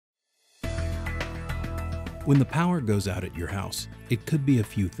When the power goes out at your house, it could be a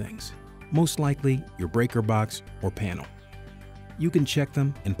few things. Most likely your breaker box or panel. You can check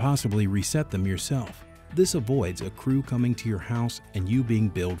them and possibly reset them yourself. This avoids a crew coming to your house and you being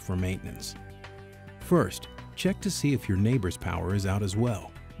billed for maintenance. First, check to see if your neighbor's power is out as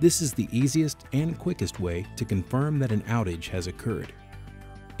well. This is the easiest and quickest way to confirm that an outage has occurred.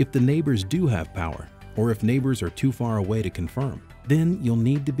 If the neighbors do have power, or if neighbors are too far away to confirm, then you'll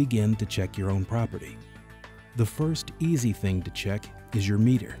need to begin to check your own property. The first easy thing to check is your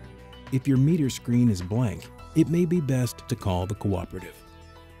meter. If your meter screen is blank, it may be best to call the cooperative.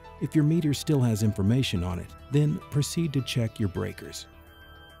 If your meter still has information on it, then proceed to check your breakers.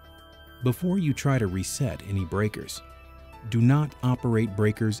 Before you try to reset any breakers, do not operate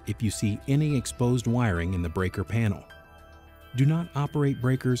breakers if you see any exposed wiring in the breaker panel. Do not operate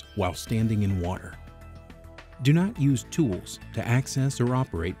breakers while standing in water. Do not use tools to access or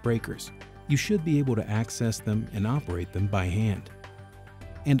operate breakers. You should be able to access them and operate them by hand.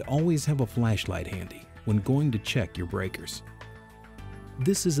 And always have a flashlight handy when going to check your breakers.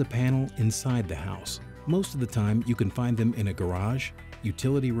 This is a panel inside the house. Most of the time you can find them in a garage,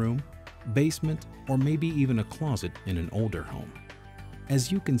 utility room, basement, or maybe even a closet in an older home.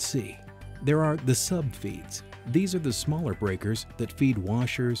 As you can see, there are the sub-feeds. These are the smaller breakers that feed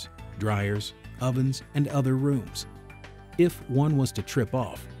washers, dryers, ovens, and other rooms. If one was to trip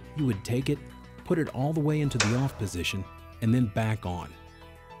off, you would take it, put it all the way into the off position, and then back on.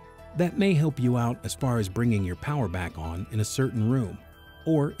 That may help you out as far as bringing your power back on in a certain room,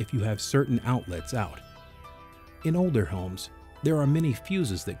 or if you have certain outlets out. In older homes, there are many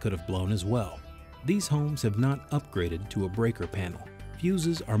fuses that could have blown as well. These homes have not upgraded to a breaker panel.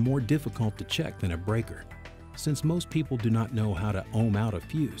 Fuses are more difficult to check than a breaker. Since most people do not know how to ohm out a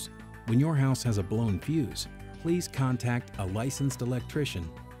fuse, when your house has a blown fuse, please contact a licensed electrician.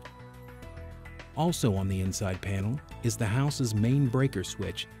 Also on the inside panel is the house's main breaker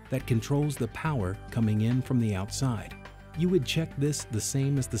switch that controls the power coming in from the outside. You would check this the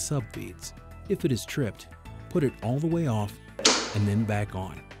same as the subfeeds. If it is tripped, put it all the way off and then back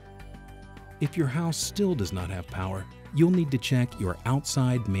on. If your house still does not have power, you'll need to check your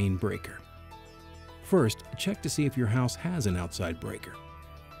outside main breaker. First, check to see if your house has an outside breaker.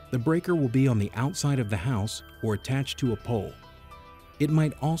 The breaker will be on the outside of the house or attached to a pole. It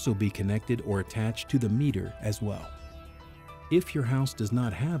might also be connected or attached to the meter as well. If your house does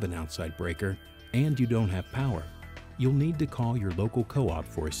not have an outside breaker and you don't have power, you'll need to call your local co-op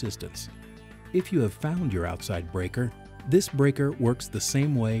for assistance. If you have found your outside breaker, this breaker works the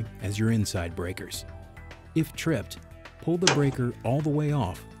same way as your inside breakers. If tripped, pull the breaker all the way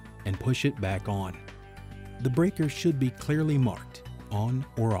off and push it back on. The breaker should be clearly marked, on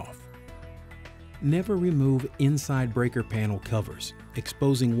or off. Never remove inside breaker panel covers,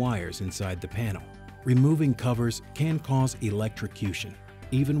 exposing wires inside the panel. Removing covers can cause electrocution,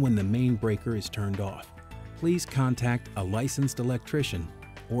 even when the main breaker is turned off. Please contact a licensed electrician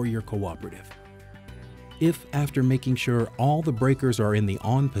or your cooperative. If, after making sure all the breakers are in the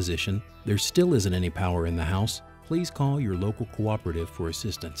on position, there still isn't any power in the house, please call your local cooperative for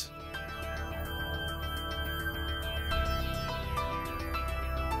assistance.